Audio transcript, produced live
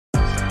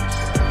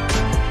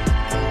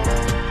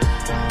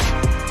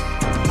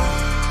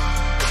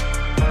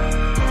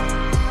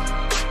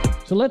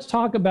So let's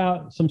talk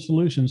about some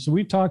solutions. So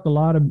me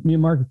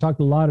and Mark have talked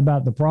a lot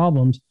about the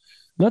problems.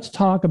 Let's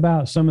talk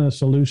about some of the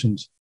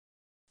solutions.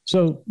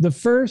 So the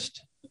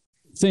first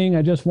thing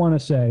I just want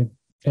to say,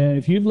 and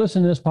if you've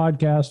listened to this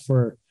podcast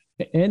for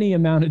any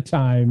amount of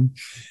time,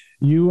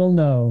 you will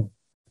know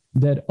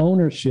that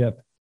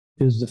ownership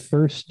is the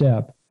first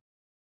step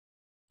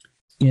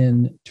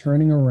in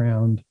turning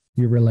around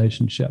your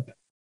relationship.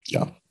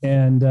 Yeah.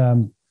 And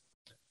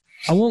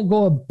I won't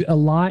go a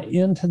lot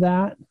into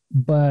that,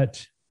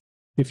 but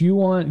if you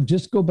want,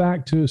 just go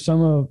back to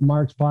some of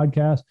Mark's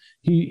podcasts.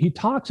 He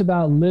talks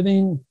about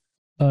living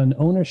an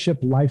ownership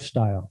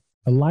lifestyle,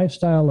 a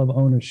lifestyle of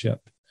ownership.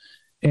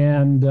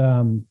 And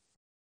the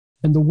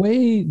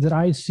way that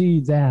I see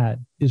that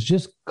is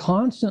just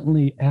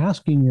constantly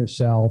asking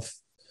yourself,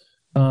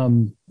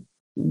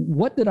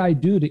 what did I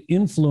do to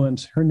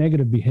influence her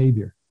negative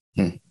behavior?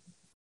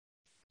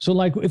 So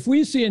like if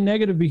we see a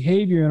negative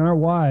behavior in our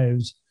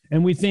wives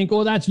and we think,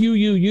 oh, that's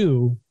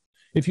you.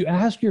 If you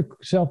ask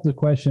yourself the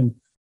question,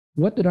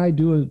 what did I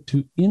do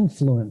to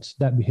influence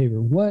that behavior?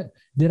 What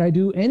did I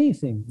do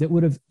anything that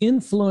would have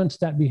influenced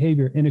that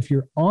behavior? And if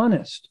you're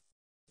honest,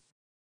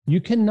 you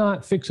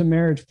cannot fix a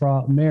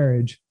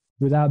marriage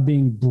without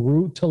being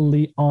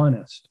brutally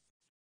honest.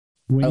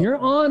 When you're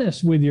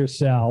honest with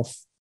yourself,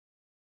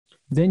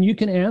 then you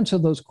can answer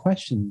those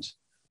questions.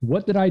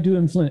 What did I do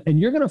influence? And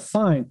you're going to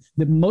find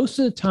that most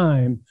of the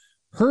time,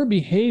 her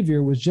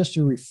behavior was just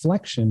a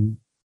reflection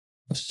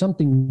of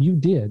something you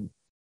did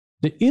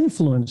that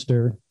influenced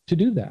her to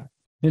do that.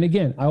 And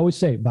again, I always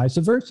say vice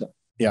versa.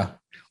 Yeah.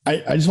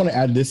 I just want to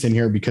add this in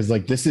here because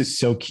like this is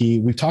so key.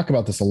 We've talked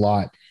about this a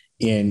lot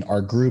in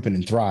our group and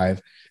in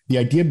Thrive. The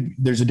idea,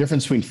 there's a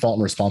difference between fault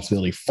and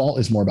responsibility. Fault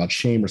is more about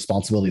shame.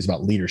 Responsibility is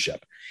about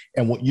leadership.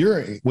 And what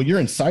you're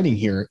inciting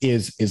here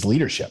is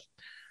leadership.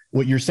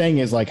 What you're saying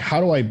is like,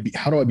 how do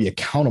I be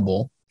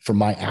accountable for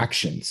my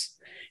actions?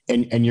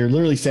 And you're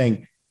literally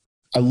saying,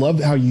 I love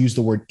how you use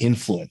the word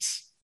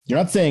influence. You're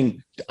not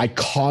saying I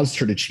caused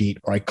her to cheat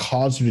or I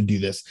caused her to do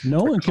this.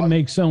 No one can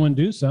make someone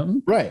do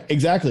something. Right.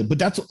 Exactly. But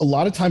that's a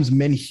lot of times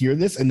men hear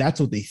this and that's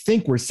what they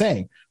think we're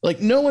saying. Like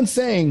no one's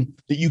saying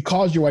that you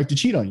caused your wife to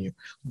cheat on you,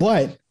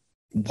 but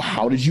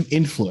how did you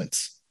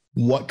influence?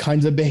 What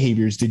kinds of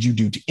behaviors did you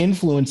do to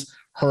influence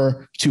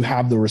her to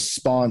have the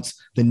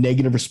response, the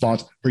negative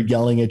response, her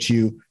yelling at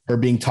you, her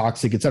being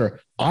toxic, et cetera?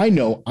 I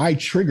know I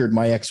triggered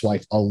my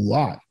ex-wife a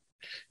lot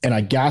and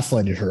I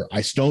gaslighted her. I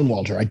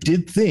stonewalled her. I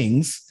did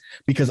things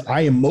because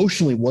I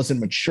emotionally wasn't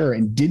mature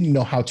and didn't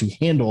know how to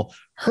handle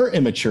her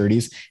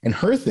immaturities and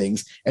her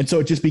things. And so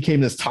it just became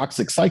this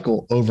toxic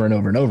cycle over and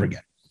over and over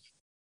again.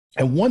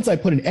 And once I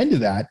put an end to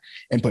that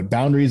and put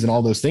boundaries and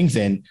all those things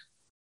in,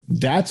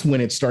 that's when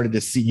it started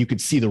to see, you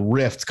could see the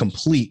rift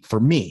complete for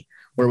me,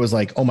 where it was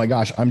like, oh my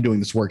gosh, I'm doing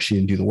this work. She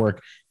didn't do the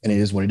work and it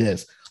is what it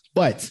is.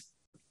 But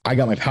I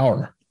got my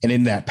power. And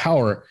in that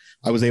power,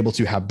 I was able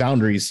to have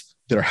boundaries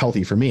that are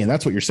healthy for me. And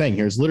that's what you're saying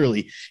here is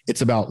literally,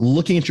 it's about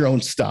looking at your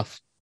own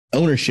stuff,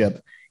 ownership,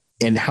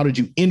 and how did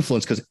you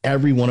influence? Because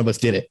every one of us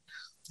did it.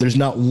 There's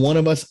not one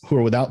of us who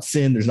are without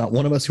sin. There's not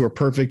one of us who are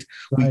perfect.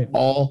 Right. We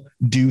all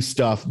do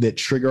stuff that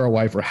trigger our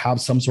wife or have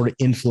some sort of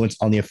influence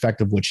on the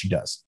effect of what she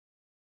does.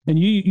 And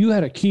you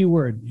had a key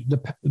word,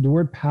 the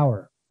word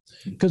power.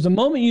 Because the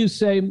moment you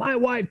say, my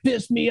wife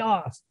pissed me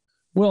off,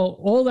 well,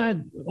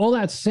 all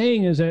that's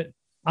saying is that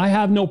I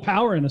have no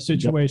power in a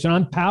situation. Yep.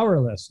 I'm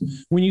powerless.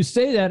 When you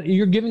say that,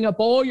 you're giving up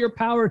all your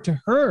power to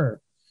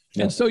her.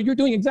 Yep. And so you're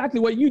doing exactly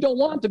what you don't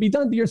want to be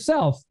done to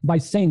yourself by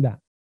saying that.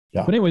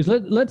 Yeah. But anyways,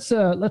 let's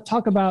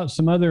talk about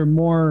some other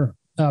more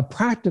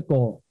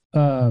practical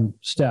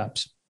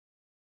steps.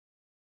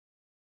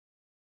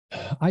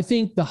 I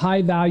think the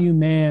high value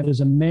man is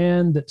a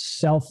man that's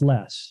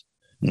selfless.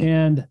 Mm.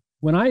 And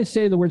when I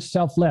say the word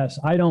selfless,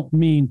 I don't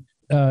mean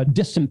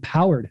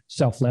disempowered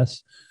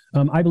selfless.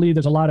 I believe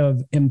there's a lot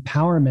of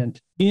empowerment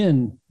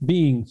in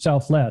being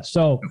selfless.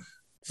 So,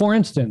 for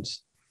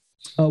instance,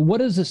 what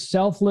does a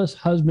selfless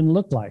husband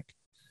look like?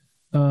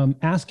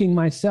 Asking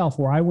myself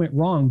where I went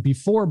wrong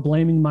before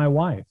blaming my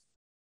wife.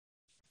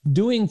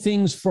 Doing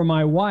things for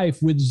my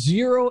wife with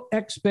zero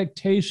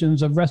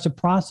expectations of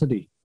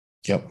reciprocity.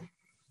 Yep.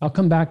 I'll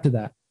come back to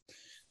that.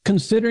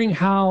 Considering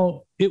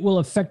how it will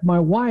affect my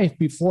wife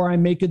before I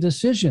make a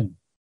decision.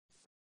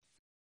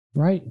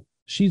 Right?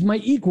 She's my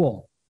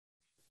equal.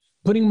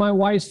 Putting my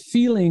wife's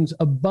feelings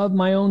above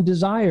my own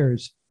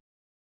desires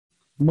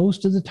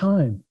most of the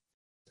time.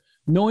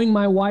 Knowing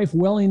my wife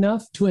well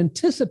enough to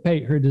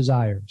anticipate her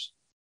desires.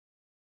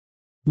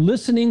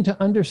 Listening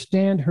to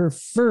understand her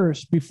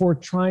first before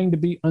trying to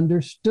be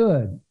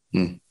understood.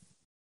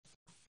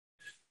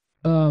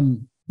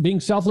 Being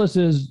selfless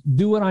is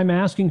do what I'm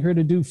asking her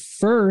to do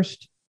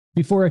first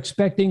before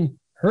expecting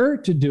her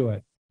to do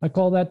it. I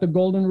call that the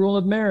golden rule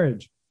of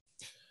marriage.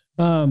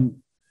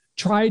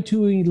 Try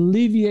to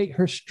alleviate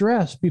her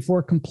stress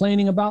before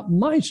complaining about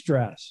my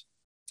stress.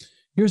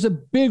 Here's a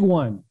big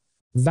one.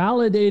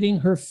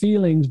 validating her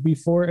feelings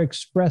before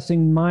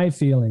expressing my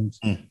feelings.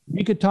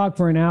 You could talk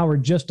for an hour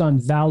just on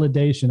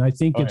validation. I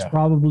think it's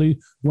probably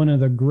one of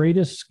the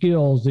greatest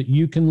skills that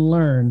you can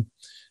learn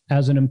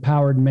as an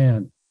empowered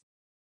man.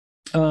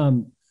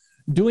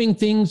 Doing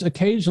things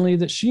occasionally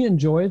that she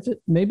enjoys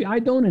that maybe I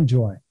don't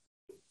enjoy.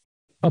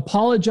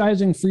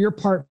 Apologizing for your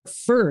part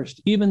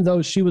first, even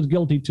though she was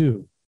guilty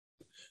too.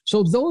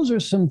 So those are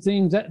some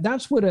things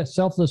that's what a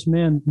selfless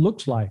man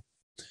looks like.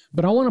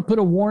 But I want to put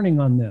a warning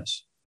on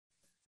this.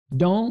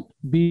 Don't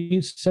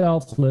be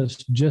selfless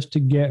just to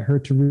get her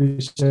to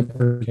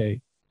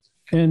reciprocate.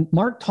 And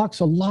Mark talks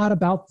a lot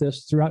about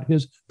this throughout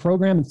his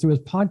program and through his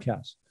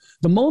podcast.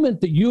 The moment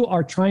that you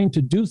are trying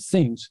to do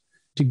things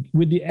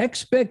with the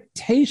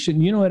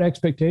expectation, you know what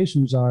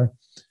expectations are?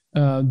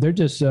 They're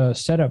just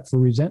set up for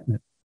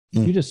resentment.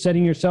 You're just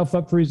setting yourself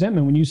up for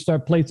resentment when you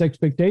start place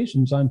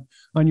expectations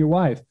on your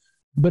wife.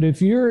 But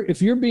if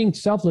you're being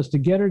selfless to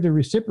get her to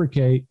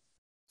reciprocate,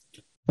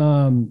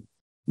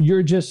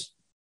 you're just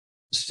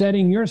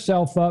setting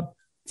yourself up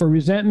for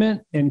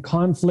resentment and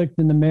conflict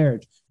in the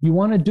marriage. You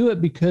want to do it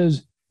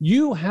because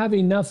you have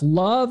enough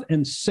love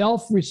and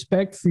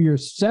self-respect for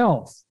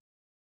yourself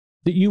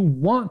that you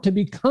want to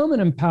become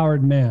an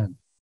empowered man.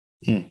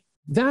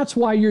 That's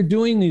why you're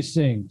doing these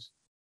things.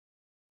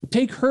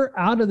 Take her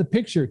out of the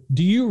picture.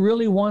 Do you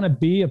really want to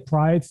be a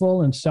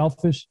prideful and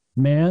selfish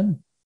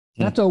man?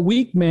 That's a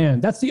weak man.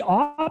 That's the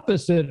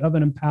opposite of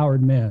an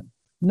empowered man.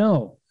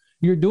 No,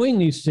 you're doing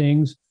these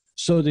things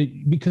so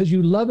that because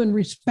you love and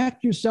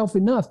respect yourself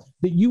enough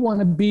that you want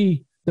to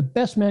be the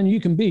best man you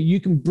can be.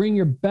 You can bring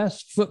your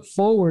best foot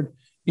forward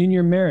in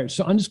your marriage.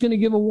 So I'm just going to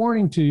give a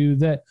warning to you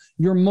that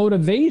your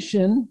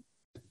motivation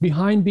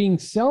behind being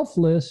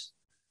selfless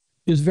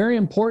is very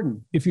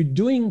important. If you're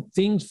doing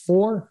things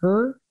for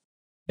her,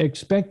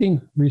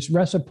 expecting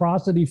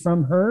reciprocity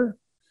from her,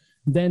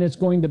 then it's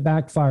going to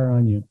backfire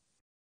on you.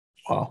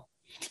 Wow.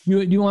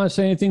 You want to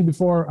say anything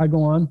before I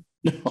go on?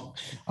 No,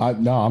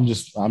 I'm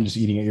just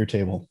eating at your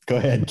table. Go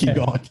ahead, keep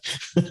going.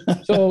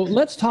 So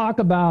let's talk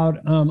about.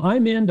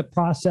 I'm into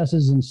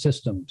processes and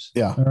systems.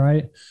 Yeah. All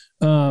right.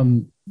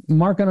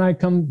 Mark and I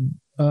come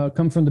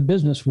from the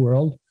business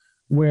world,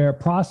 where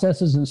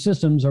processes and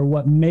systems are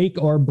what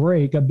make or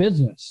break a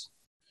business.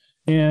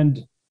 And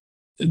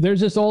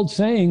there's this old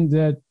saying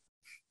that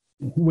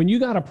when you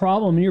got a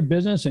problem in your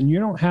business and you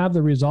don't have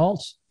the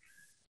results,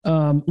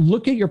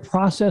 look at your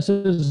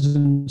processes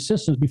and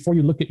systems before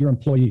you look at your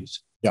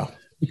employees. Yeah.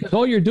 Because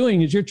all you're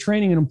doing is you're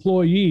training an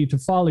employee to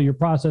follow your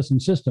process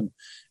and system.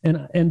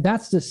 And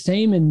that's the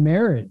same in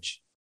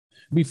marriage.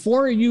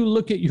 Before you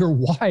look at your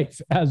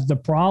wife as the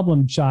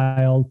problem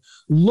child,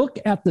 look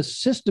at the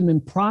system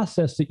and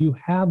process that you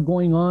have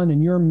going on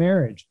in your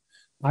marriage.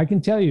 I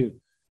can tell you,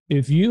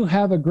 if you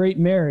have a great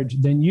marriage,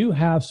 then you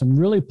have some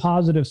really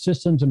positive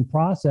systems and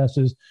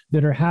processes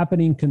that are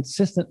happening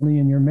consistently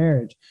in your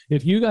marriage.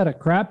 If you got a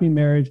crappy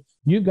marriage,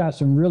 you've got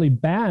some really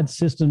bad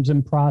systems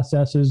and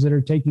processes that are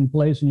taking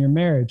place in your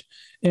marriage.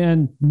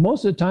 And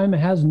most of the time, it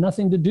has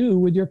nothing to do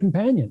with your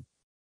companion.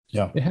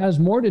 Yeah. It has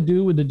more to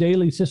do with the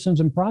daily systems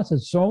and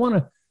processes. So I want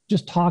to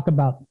just talk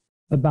about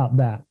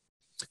that.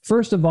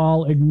 First of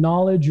all,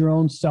 acknowledge your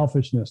own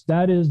selfishness.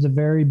 That is the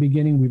very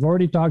beginning. We've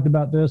already talked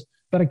about this,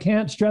 but I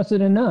can't stress it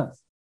enough.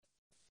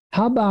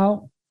 How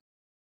about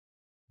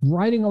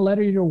writing a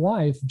letter to your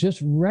wife,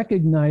 just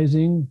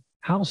recognizing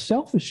how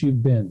selfish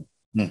you've been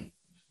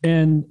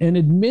and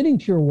admitting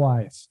to your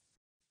wife,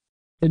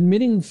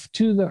 admitting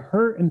to the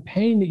hurt and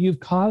pain that you've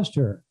caused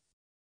her,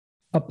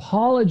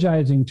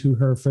 apologizing to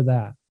her for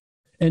that,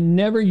 and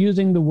never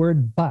using the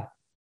word but,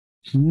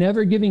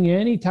 never giving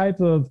any type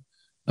of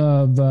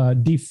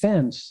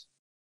defense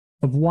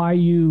of why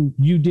you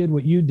did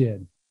what you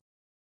did.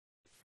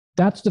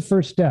 That's the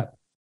first step.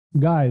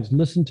 Guys,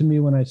 listen to me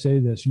when I say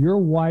this. Your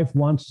wife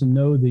wants to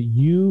know that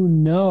you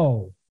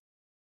know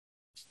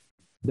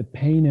the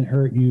pain and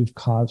hurt you've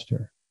caused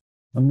her.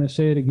 I'm going to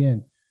say it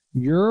again.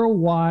 Your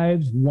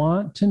wives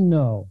want to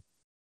know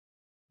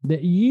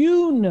that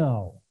you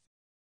know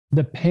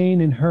the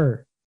pain and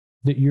hurt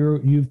that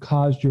you've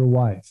caused your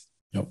wife.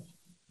 Yep.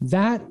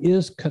 That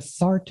is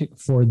cathartic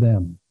for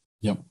them.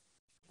 Yep.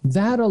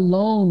 That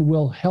alone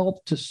will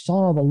help to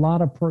solve a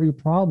lot of your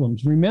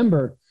problems.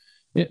 Remember,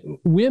 with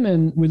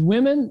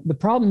women, the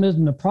problem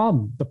isn't a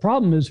problem. The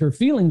problem is her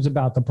feelings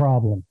about the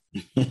problem.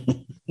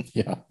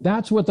 Yeah.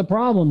 That's what the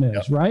problem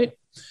is, right?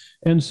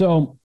 And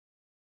so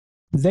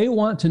they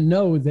want to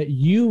know that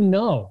you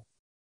know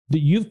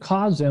that you've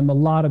caused them a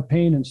lot of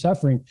pain and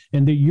suffering,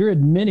 and that you're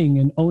admitting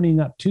and owning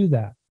up to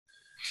that.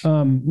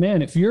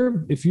 Man, if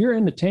you're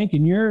in the tank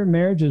and your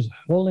marriage is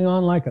holding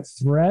on like a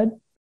thread,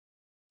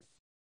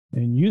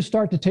 and you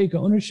start to take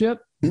ownership,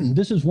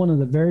 this is one of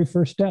the very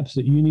first steps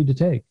that you need to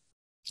take.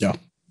 Yeah.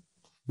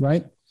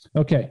 Right?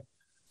 Okay.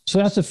 So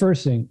that's the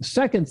first thing.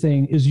 Second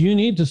thing is you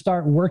need to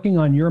start working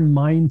on your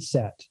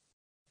mindset.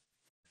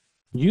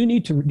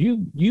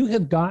 You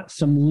have got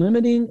some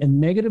limiting and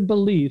negative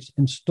beliefs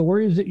and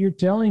stories that you're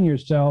telling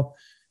yourself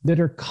that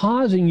are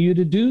causing you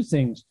to do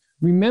things.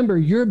 Remember,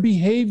 your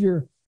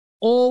behavior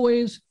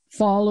always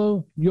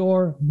follow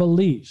your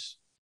beliefs.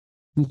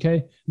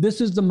 Okay.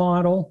 This is the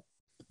model.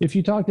 If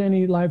you talk to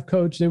any life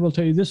coach, they will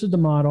tell you this is the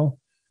model.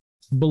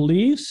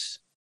 Beliefs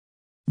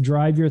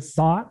drive your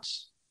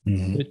thoughts,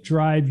 that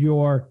drive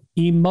your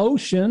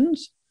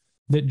emotions,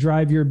 that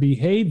drive your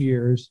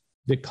behaviors,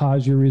 that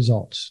cause your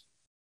results.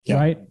 Yeah.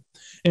 Right.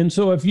 And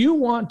so if you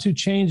want to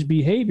change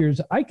behaviors,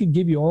 I could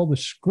give you all the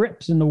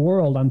scripts in the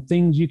world on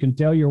things you can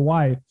tell your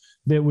wife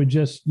that would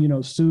just,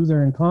 soothe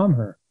her and calm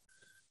her.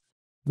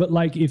 But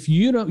like, if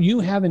you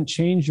haven't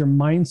changed your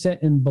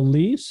mindset and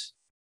beliefs,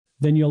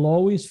 then you'll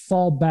always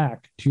fall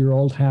back to your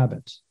old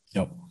habits.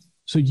 Yep.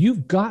 So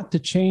you've got to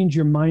change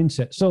your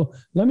mindset. So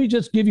let me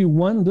just give you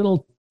one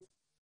little,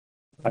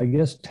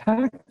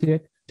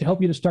 tactic to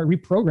help you to start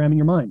reprogramming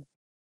your mind.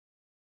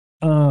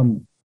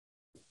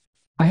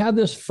 I have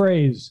this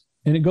phrase,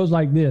 and it goes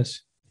like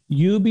this: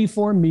 you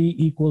before me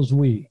equals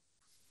we.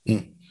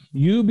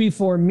 You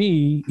before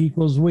me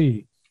equals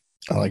we.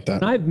 I like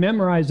that. And I've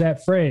memorized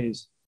that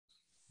phrase.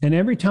 And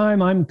every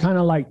time I'm kind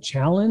of like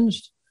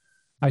challenged,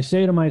 I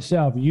say to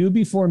myself, you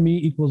before me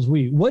equals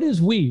we. What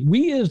is we?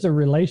 We is the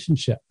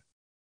relationship.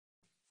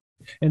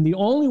 And the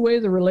only way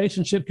the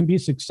relationship can be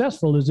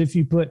successful is if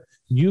you put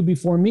you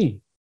before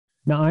me.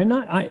 Now,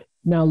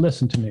 now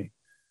listen to me.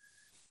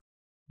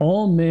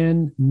 All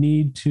men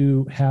need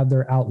to have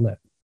their outlet.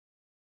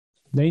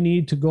 They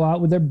need to go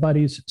out with their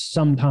buddies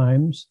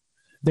sometimes.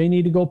 They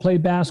need to go play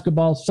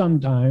basketball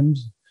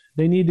sometimes.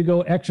 They need to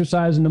go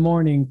exercise in the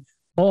morning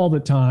all the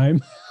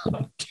time.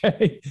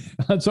 Okay.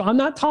 So I'm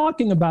not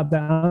talking about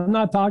that. I'm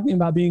not talking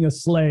about being a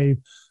slave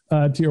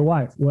to your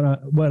wife.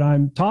 What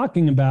I'm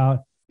talking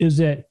about is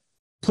that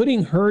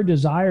putting her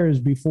desires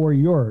before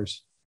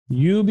yours,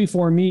 you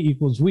before me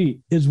equals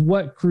we, is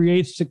what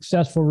creates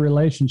successful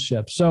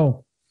relationships.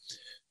 So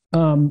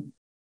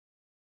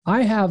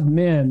I have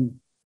men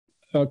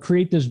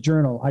create this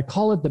journal. I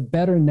call it the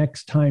Better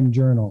Next Time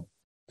Journal.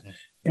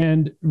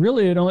 And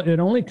really, it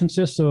only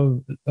consists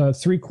of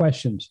 3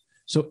 questions.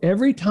 So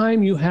every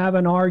time you have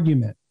an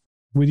argument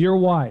with your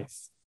wife,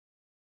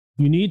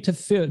 you need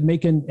to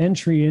make an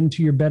entry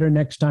into your Better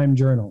Next Time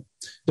Journal.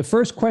 The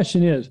first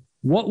question is,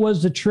 what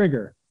was the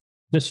trigger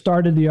that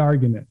started the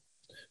argument?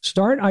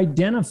 Start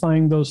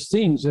identifying those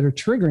things that are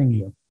triggering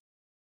you.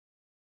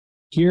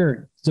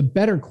 Here, it's a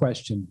better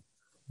question.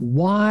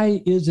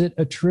 Why is it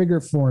a trigger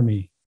for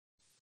me?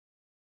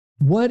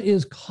 What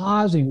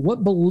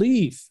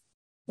belief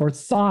or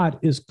thought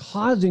is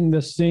causing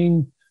this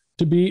thing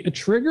to be a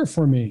trigger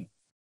for me?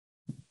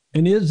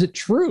 And is it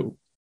true?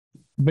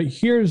 But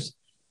here's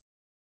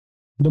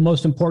the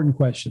most important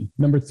question.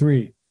 Number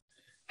 3,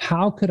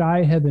 how could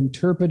I have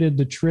interpreted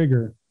the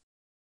trigger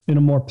in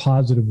a more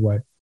positive way?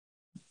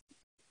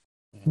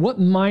 What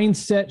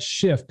mindset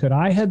shift could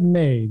I have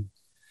made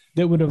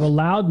that would have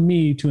allowed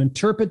me to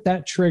interpret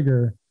that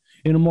trigger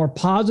in a more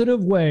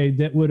positive way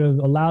that would have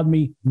allowed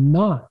me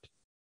not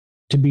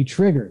to be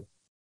triggered?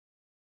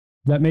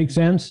 That makes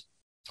sense?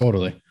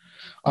 Totally.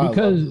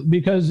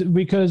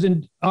 Because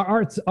in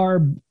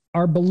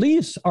our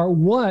beliefs are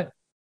what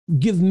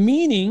give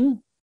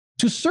meaning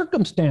to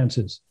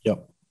circumstances.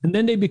 Yep. And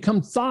then they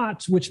become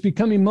thoughts, which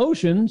become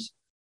emotions.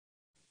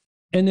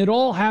 And it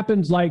all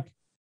happens like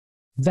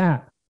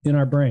that in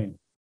our brain.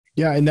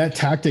 Yeah. And that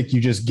tactic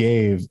you just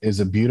gave is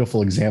a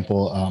beautiful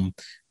example.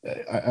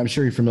 I'm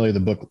sure you're familiar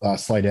with the book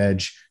Slight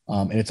Edge,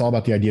 and it's all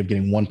about the idea of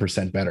getting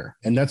 1% better.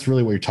 And that's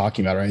really what you're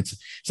talking about, right?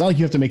 It's not like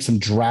you have to make some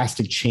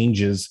drastic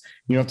changes.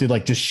 You don't have to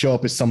like just show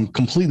up as some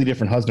completely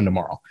different husband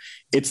tomorrow.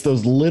 It's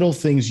those little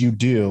things you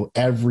do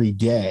every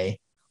day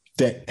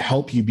that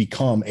help you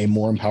become a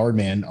more empowered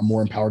man, a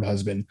more empowered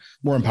husband,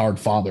 more empowered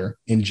father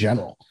in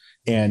general.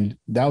 And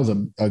that was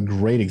a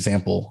great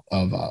example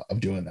of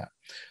doing that.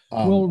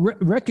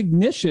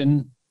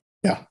 Recognition.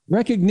 Yeah.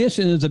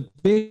 Recognition is a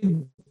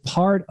big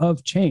part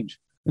of change.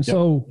 And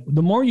so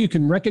the more you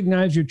can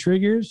recognize your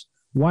triggers,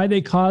 why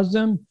they cause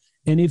them,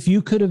 and if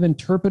you could have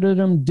interpreted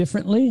them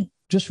differently,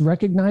 just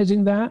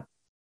recognizing that,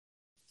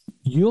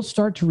 you'll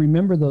start to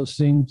remember those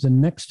things the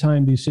next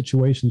time these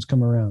situations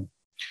come around.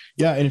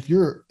 Yeah. And if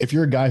you're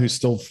a guy who's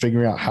still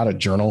figuring out how to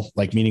journal,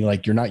 like meaning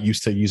like you're not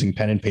used to using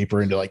pen and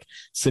paper and like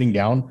sitting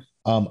down,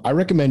 I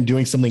recommend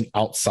doing something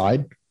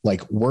outside,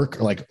 like work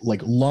or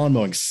like lawn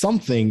mowing,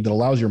 something that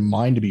allows your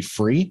mind to be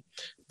free.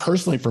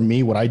 Personally, for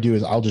me, what I do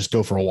is I'll just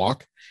go for a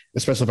walk,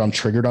 especially if I'm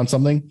triggered on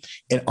something.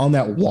 And on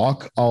that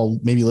walk, I'll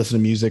maybe listen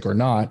to music or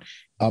not.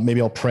 Maybe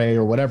I'll pray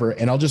or whatever.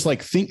 And I'll just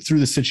like think through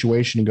the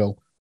situation and go,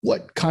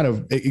 what kind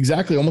of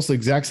exactly almost the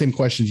exact same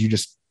questions you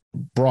just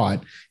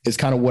brought is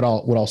kind of what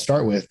I'll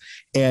start with.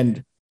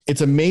 And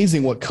it's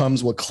amazing what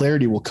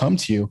clarity will come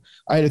to you.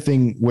 I had a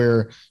thing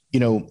where,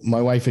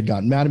 my wife had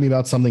gotten mad at me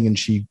about something and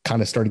she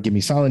kind of started giving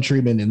me silent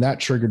treatment, and that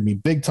triggered me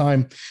big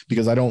time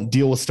because I don't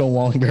deal with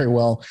stonewalling very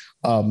well.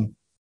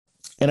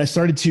 And I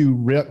started to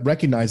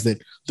recognize that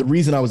the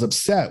reason I was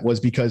upset was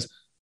because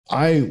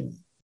I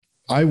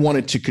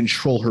wanted to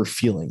control her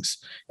feelings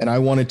and I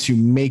wanted to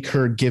make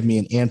her give me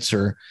an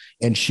answer,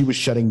 and she was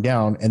shutting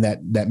down, and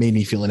that made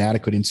me feel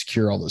inadequate,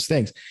 insecure, all those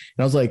things.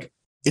 And I was like,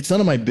 it's none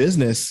of my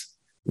business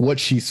what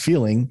she's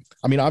feeling.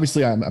 I mean,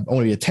 obviously I want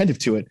to be attentive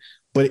to it,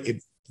 but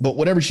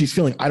whatever she's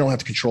feeling, I don't have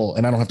to control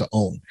and I don't have to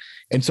own.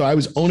 And so I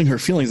was owning her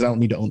feelings. I don't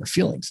need to own her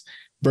feelings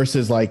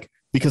versus like,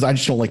 because I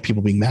just don't like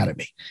people being mad at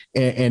me.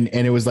 And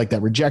it was like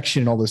that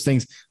rejection and all those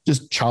things,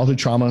 just childhood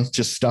trauma,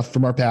 just stuff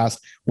from our past,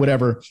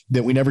 whatever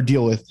that we never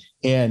deal with.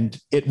 And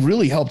it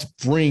really helped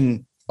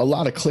bring a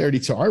lot of clarity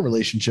to our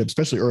relationship,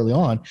 especially early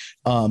on.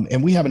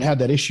 And we haven't had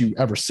that issue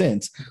ever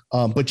since.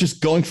 But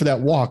just going for that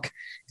walk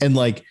and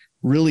like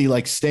really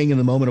like staying in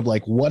the moment of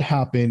like, what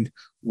happened?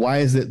 Why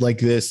is it like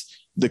this?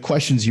 The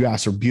questions you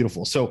ask are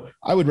beautiful. So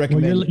I would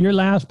recommend your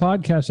last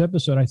podcast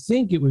episode. I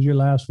think it was your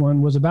last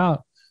one, was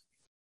about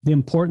the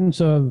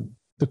importance of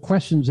the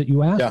questions that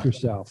you ask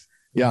yourself.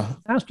 Yeah.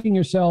 Asking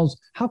yourselves,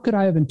 how could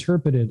I have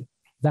interpreted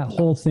that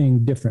whole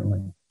thing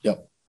differently?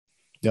 Yep.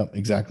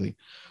 Exactly.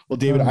 Well,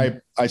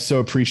 David, I so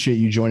appreciate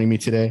you joining me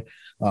today.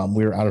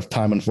 We're out of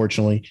time,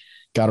 unfortunately.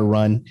 Got to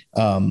run.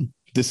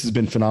 This has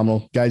been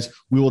phenomenal, guys.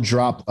 We will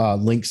drop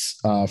links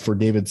for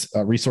David's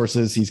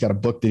resources. He's got a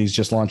book that he's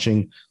just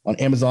launching on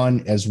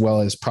Amazon, as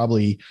well as he'll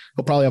probably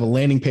have a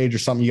landing page or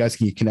something you guys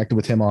can get connected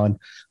with him on.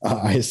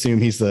 I assume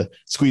he's the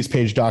squeeze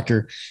page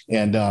doctor,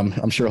 and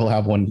I'm sure he'll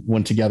have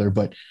one together.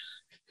 But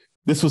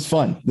this was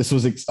fun. This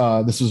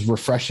was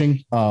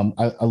refreshing.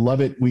 I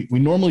love it. We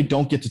normally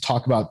don't get to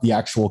talk about the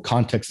actual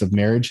context of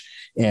marriage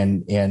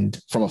and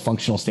from a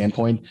functional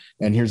standpoint.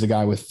 And here's a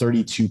guy with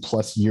 32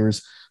 plus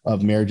years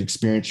of marriage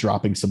experience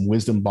dropping some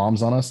wisdom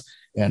bombs on us.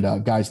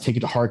 And guys, take it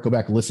to heart. Go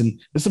back and listen.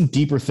 There's some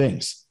deeper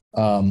things.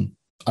 I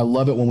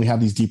love it when we have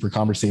these deeper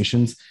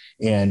conversations,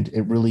 and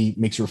it really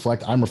makes you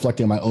reflect. I'm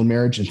reflecting on my own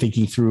marriage and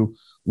thinking through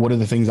what are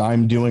the things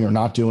I'm doing or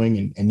not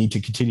doing and need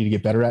to continue to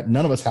get better at.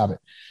 None of us have it.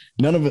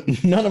 None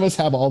of us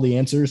have all the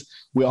answers.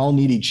 We all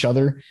need each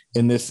other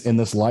in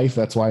this life.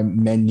 That's why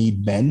men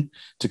need men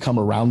to come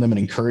around them and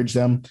encourage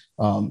them.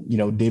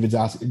 David's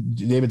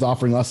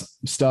offering us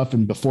stuff.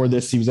 And before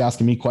this, he was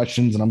asking me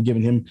questions and I'm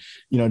giving him,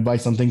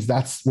 advice on things.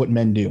 That's what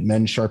men do.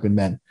 Men sharpen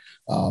men.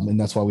 And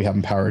that's why we have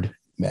empowered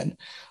men.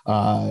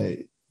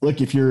 Look,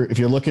 if you're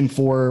looking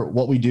for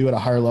what we do at a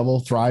higher level,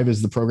 Thrive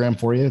is the program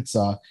for you. It's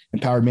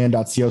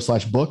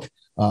empoweredman.co/book.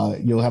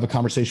 You'll have a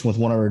conversation with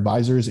one of our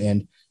advisors,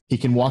 and he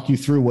can walk you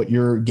through what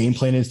your game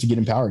plan is to get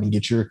empowered and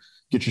get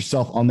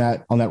yourself on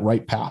that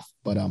right path.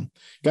 But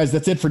guys,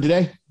 that's it for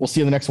today. We'll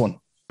see you in the next one.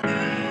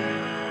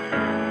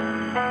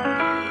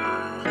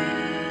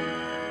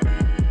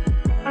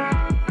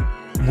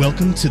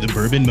 Welcome to the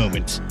Bourbon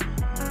Moment.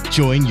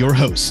 Join your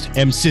host,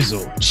 M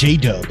Sizzle, J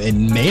Dub,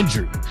 and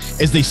Mandrew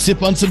as they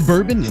sip on some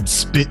bourbon and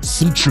spit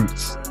some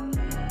truth.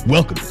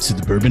 Welcome to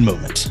the Bourbon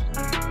Moment.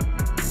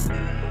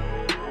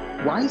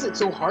 Why is it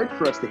so hard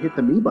for us to hit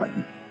the me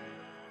button?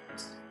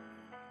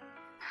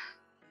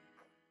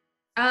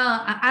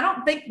 I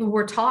don't think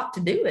we're taught to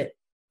do it.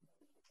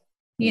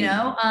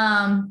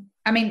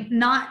 I mean,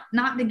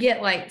 not to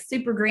get like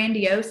super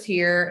grandiose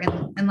here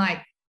and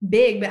like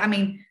big, but I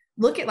mean,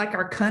 look at like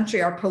our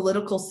country, our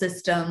political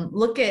system.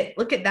 Look at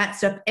that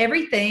stuff.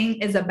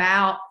 Everything is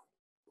about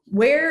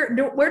where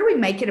do we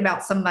make it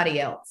about somebody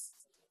else,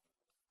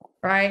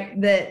 right?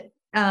 That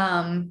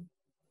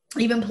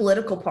even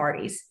political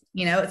parties,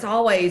 it's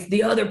always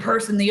the other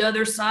person, the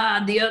other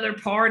side, the other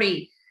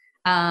party.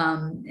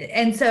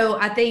 And so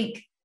I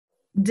think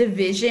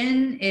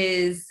division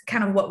is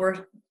kind of what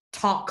we're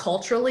taught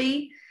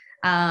culturally.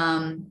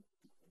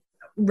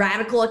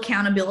 Radical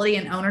accountability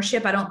and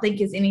ownership, I don't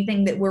think is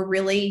anything that we're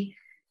really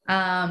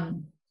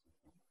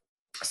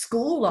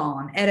schooled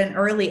on at an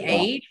early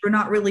age. We're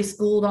not really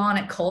schooled on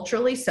it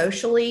culturally,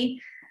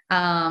 socially.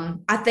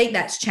 I think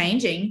that's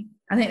changing.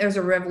 I think there's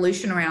a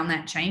revolution around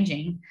that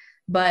changing,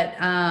 but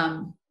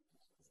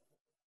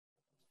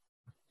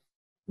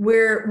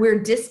we're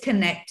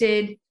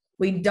disconnected.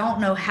 We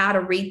don't know how to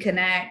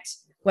reconnect,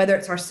 whether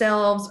it's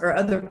ourselves or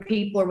other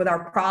people or with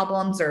our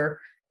problems or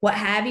what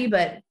have you.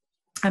 But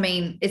I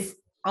mean, it's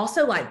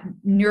also like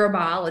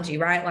neurobiology,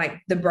 right?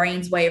 Like the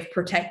brain's way of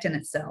protecting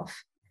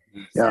itself.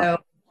 Yeah. So,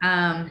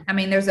 I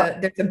mean, there's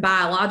a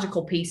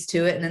biological piece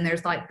to it. And then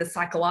there's like the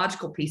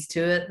psychological piece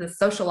to it, the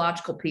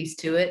sociological piece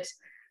to it,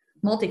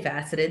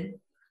 multifaceted.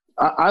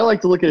 I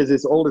like to look at it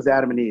as old as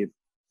Adam and Eve,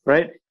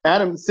 right?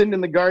 Adam sitting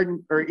in the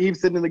garden, or Eve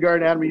sitting in the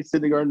garden, Adam and Eve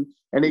sitting in the garden.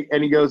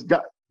 And he goes,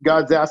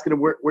 God's asking him,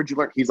 where'd you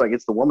learn? He's like,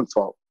 it's the woman's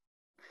fault.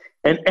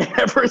 And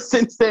ever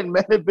since then,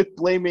 men have been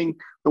blaming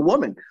the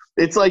woman.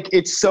 It's like,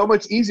 it's so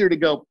much easier to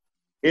go,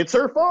 it's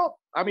her fault.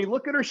 I mean,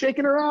 look at her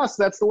shaking her ass.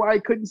 That's the why I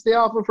couldn't stay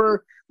off of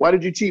her. Why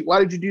did you cheat? Why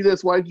did you do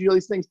this? Why did you do all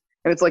these things?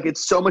 And it's like,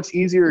 it's so much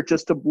easier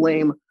just to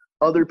blame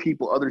other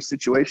people, other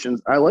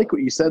situations. I like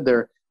what you said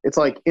there. It's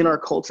like in our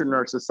culture, in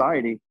our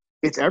society,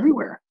 it's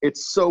everywhere.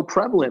 It's so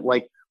prevalent,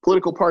 like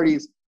political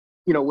parties,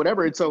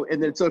 whatever. And so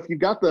if you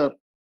got the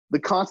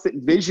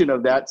constant vision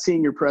of that,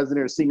 seeing your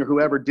president or seeing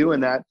whoever doing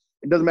that,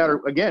 it doesn't matter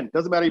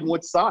even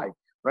which side,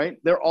 right?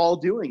 They're all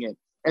doing it.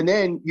 And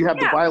then you have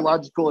the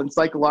biological and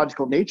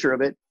psychological nature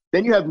of it.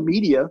 Then you have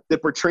media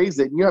that portrays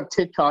it, and you have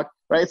TikTok,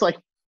 right? It's like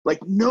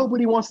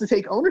nobody wants to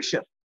take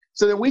ownership.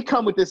 So then we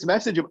come with this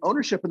message of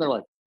ownership, and they're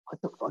like,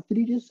 what the fuck did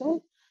he just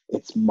say?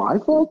 it's my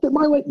fault that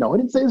my wife, no, I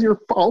didn't say it's your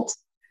fault.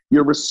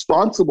 You're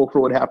responsible for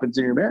what happens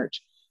in your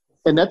marriage.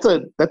 And that's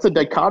a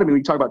dichotomy when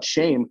you talk about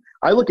shame.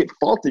 I look at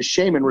fault as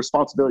shame and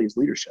responsibility as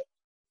leadership.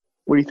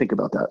 What do you think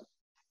about that?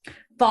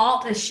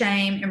 Fault is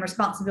shame and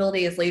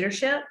responsibility is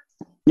leadership?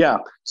 Yeah.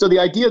 So the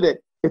idea that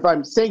if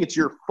I'm saying it's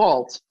your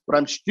fault, what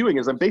I'm doing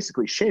is I'm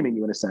basically shaming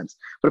you in a sense.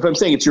 But if I'm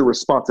saying it's your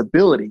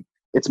responsibility,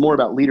 it's more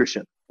about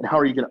leadership. And how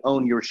are you going to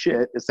own your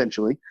shit,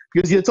 essentially?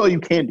 Because that's all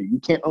you can do. You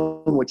can't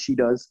own what she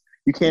does.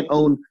 You can't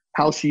own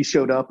how she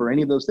showed up or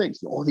any of those things.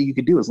 The only thing you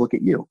can do is look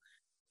at you.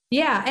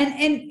 Yeah.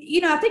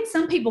 And I think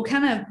some people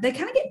kind of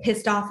get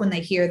pissed off when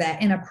they hear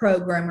that in a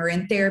program or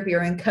in therapy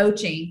or in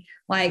coaching.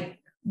 Like,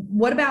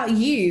 what about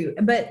you?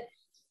 But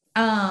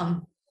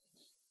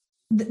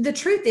the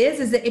truth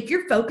is that if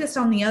you're focused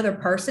on the other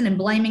person and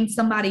blaming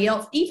somebody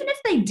else, even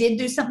if they did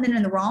do something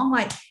in the wrong,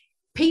 like,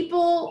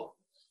 people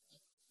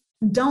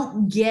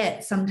don't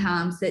get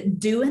sometimes that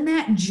doing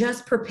that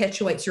just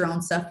perpetuates your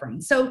own suffering.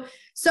 So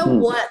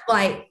what,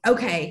 like,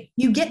 okay,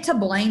 you get to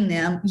blame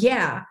them.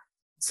 Yeah.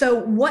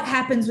 So what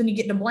happens when you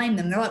get to blame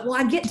them? They're like, well,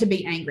 I get to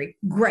be angry.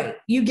 Great.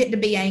 You get to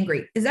be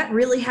angry. Is that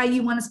really how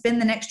you want to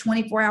spend the next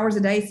 24 hours a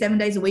day, 7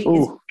 days a week?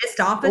 Is pissed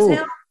off as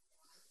hell?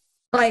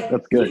 Like,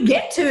 you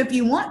get to if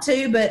you want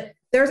to, but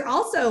there's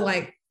also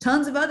like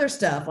tons of other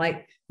stuff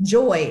like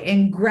joy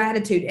and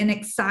gratitude and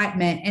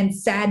excitement and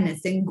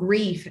sadness and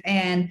grief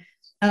and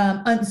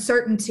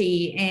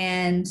uncertainty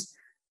and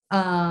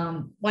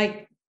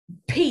like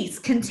peace,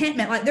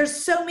 contentment. Like, there's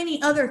so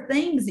many other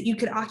things that you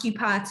could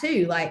occupy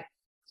too. Like,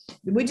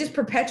 we just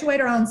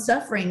perpetuate our own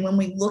suffering when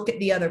we look at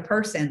the other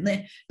person.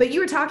 But you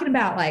were talking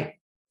about like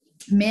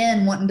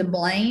men wanting to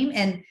blame,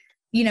 and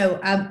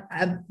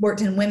I've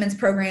worked in women's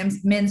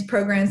programs, men's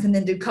programs, and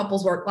then do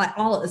couples work like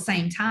all at the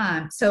same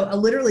time. So I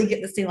literally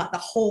get to see like the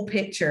whole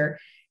picture,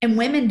 and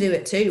women do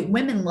it too.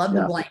 Women love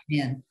to blame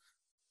men.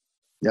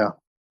 Yeah.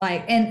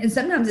 Like, and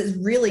sometimes it's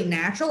really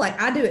natural. Like,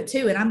 I do it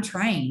too. And I'm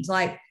trained.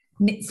 Like,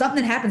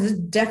 something happens, it's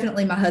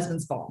definitely my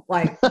husband's fault.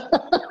 Like,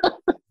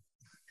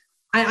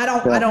 I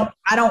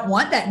don't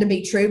want that to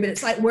be true, but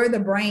it's like where the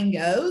brain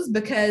goes,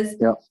 because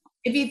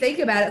if you think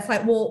about it, it's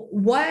like, well,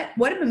 what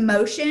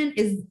emotion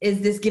is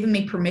this giving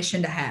me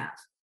permission to have?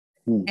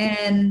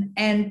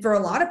 And for a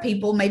lot of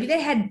people, maybe they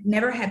had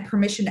never had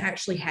permission to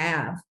actually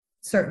have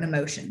certain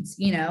emotions,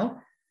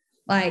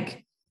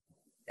 like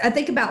I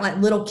think about like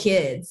little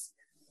kids,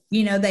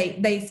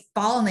 they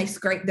fall and they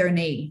scrape their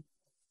knee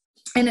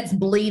and it's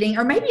bleeding,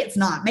 or maybe it's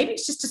not, maybe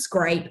it's just a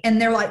scrape and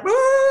they're like,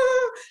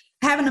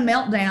 having a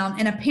meltdown,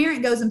 and a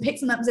parent goes and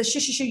picks them up and says,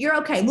 shh, you're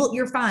okay. Look,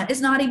 you're fine.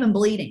 It's not even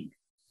bleeding.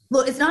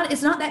 Look, it's not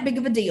that big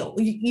of a deal.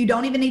 You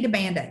don't even need a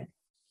Band-Aid.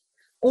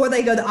 Or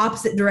they go the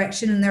opposite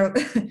direction and they're,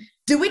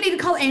 do we need to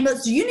call an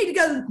ambulance? Do you need to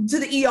go to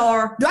the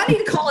ER? Do I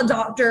need to call a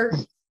doctor?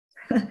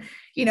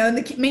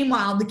 And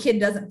meanwhile, the kid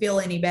doesn't feel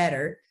any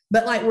better.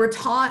 But like, we're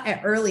taught at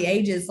early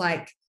ages,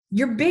 like,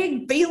 your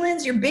big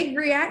feelings, your big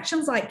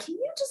reactions, like, can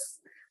you just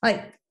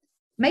like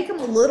make them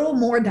a little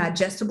more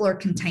digestible or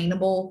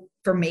containable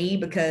for me,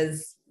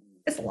 because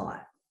it's a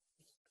lot.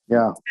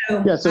 Yeah.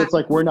 So it's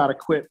like, we're not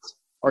equipped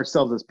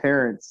ourselves as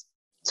parents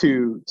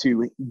to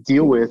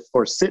deal with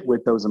or sit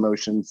with those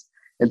emotions.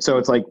 And so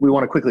it's like, we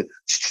want to quickly,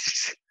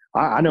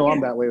 I know I'm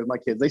that way with my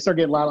kids. They start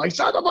getting loud, like,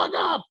 shut the fuck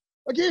up.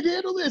 I can't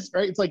handle this.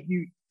 Right. It's like,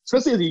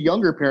 especially as a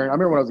younger parent. I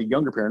remember when I was a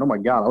younger parent, oh my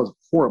God, I was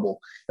horrible.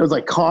 It was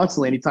like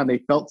constantly, anytime they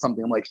felt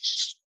something, I'm like,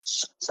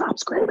 stop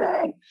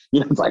screaming.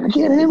 It's like, I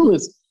can't handle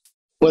this.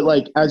 But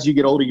like, as you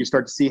get older, you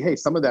start to see, hey,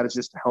 some of that is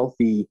just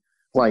healthy.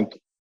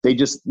 Like, they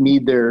just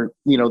need their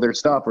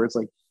stuff. Or it's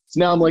like, so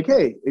now I'm like,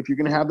 hey, if you're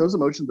going to have those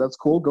emotions, that's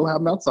cool. Go have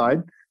them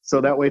outside. So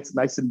that way it's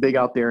nice and big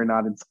out there and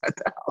not inside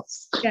the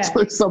house. Yeah. So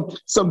there's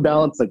some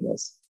balance like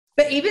this.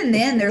 But even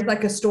then, there's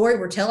like a story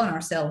we're telling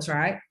ourselves,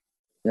 right?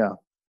 Yeah.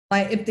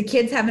 Like, if the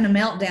kid's having a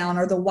meltdown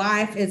or the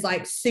wife is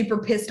like super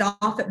pissed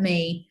off at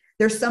me,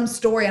 there's some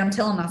story I'm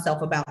telling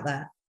myself about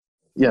that.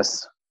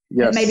 Yes.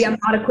 And maybe I'm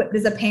not equipped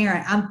as a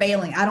parent. I'm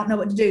failing. I don't know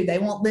what to do. They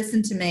won't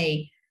listen to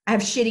me. I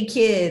have shitty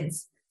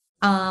kids.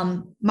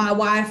 My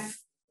wife,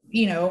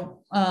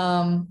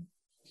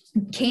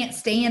 can't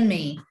stand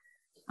me.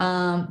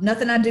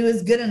 Nothing I do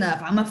is good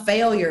enough. I'm a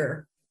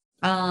failure.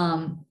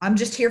 I'm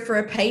just here for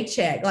a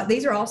paycheck. Like,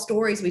 these are all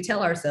stories we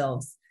tell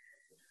ourselves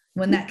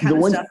when that kind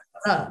of stuff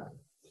comes up.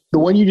 The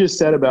one you just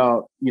said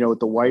about, with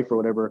the wife or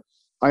whatever,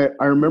 I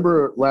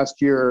remember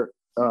last year,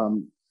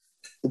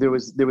 there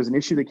was an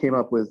issue that came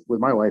up with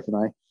my wife and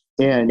I,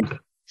 and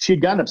she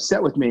had gotten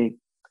upset with me,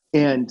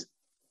 and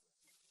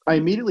I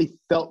immediately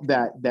felt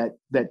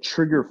that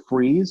trigger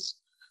freeze,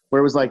 where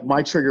it was like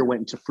my trigger went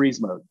into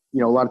freeze mode.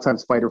 A lot of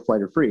times fight or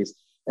flight or freeze,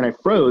 and I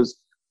froze,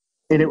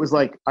 and it was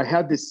like I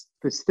had this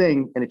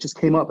thing, and it just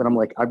came up, and I'm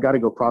like, I've got to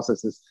go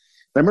process this.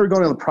 And I remember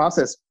going on the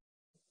process,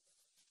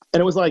 and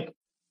it was like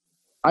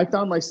I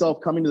found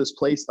myself coming to this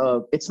place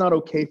of, it's not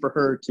okay for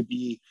her to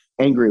be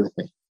angry with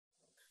me.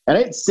 And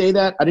I didn't say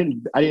that. I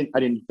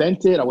didn't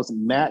vent it. I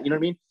wasn't mad. You know what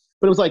I mean?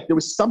 But it was like, there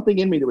was something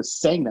in me that was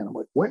saying that. I'm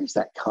like, where is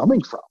that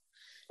coming from?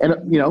 And,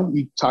 you know,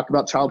 you talk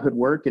about childhood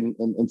work and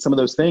some of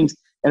those things.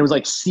 And it was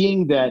like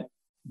seeing that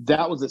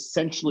was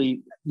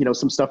essentially, you know,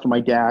 some stuff from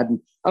my dad. And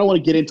I don't want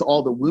to get into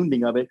all the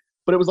wounding of it,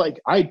 but it was like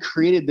I had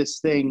created this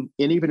thing,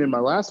 and even in my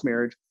last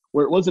marriage,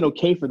 where it wasn't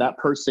okay for that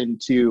person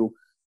to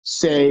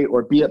say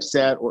or be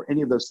upset or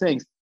any of those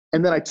things.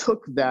 And then I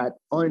took that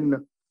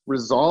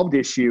unresolved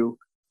issue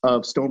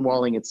of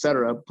stonewalling, et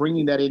cetera,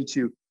 bringing that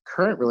into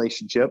current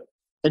relationship,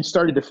 and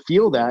started to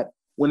feel that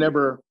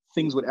whenever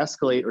things would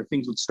escalate or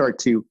things would start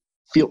to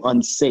feel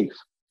unsafe.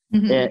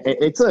 Mm-hmm. And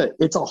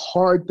it's a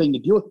hard thing to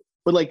deal with.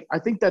 But like, I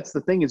think that's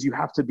the thing, is you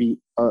have to be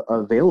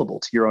available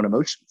to your own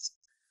emotions.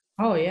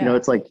 Oh yeah. You know,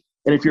 it's like,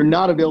 and if you're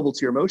not available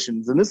to your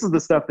emotions, and this is the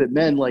stuff that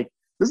men like,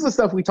 this is the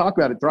stuff we talk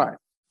about at Thrive,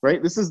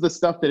 right? This is the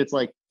stuff that it's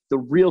like the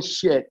real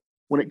shit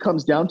when it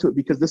comes down to it,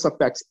 because this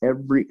affects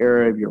every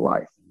area of your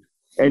life.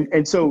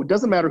 And so it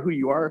doesn't matter who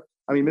you are.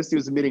 I mean, Misty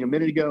was admitting a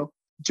minute ago,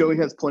 Joey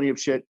has plenty of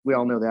shit. We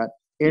all know that.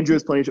 Andrew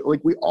has plenty of shit.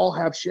 Like, we all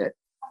have shit.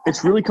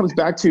 It really comes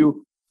back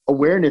to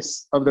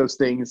awareness of those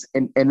things.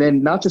 And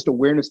then not just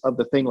awareness of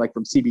the thing, like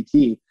from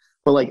CBT,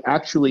 but like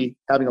actually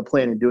having a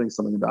plan and doing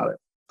something about it.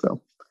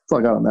 So that's all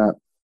I got on that.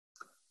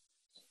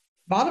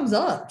 Bottoms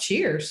up.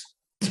 Cheers.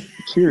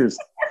 Cheers.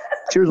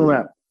 Cheers on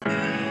that.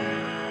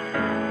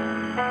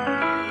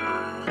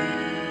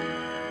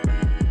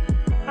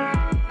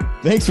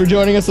 Thanks for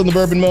joining us on the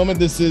Bourbon Moment.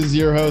 This is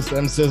your host,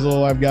 M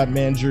Sizzle. I've got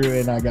Mandrew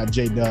and I got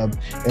J Dub,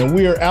 and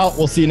we are out.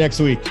 We'll see you next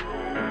week.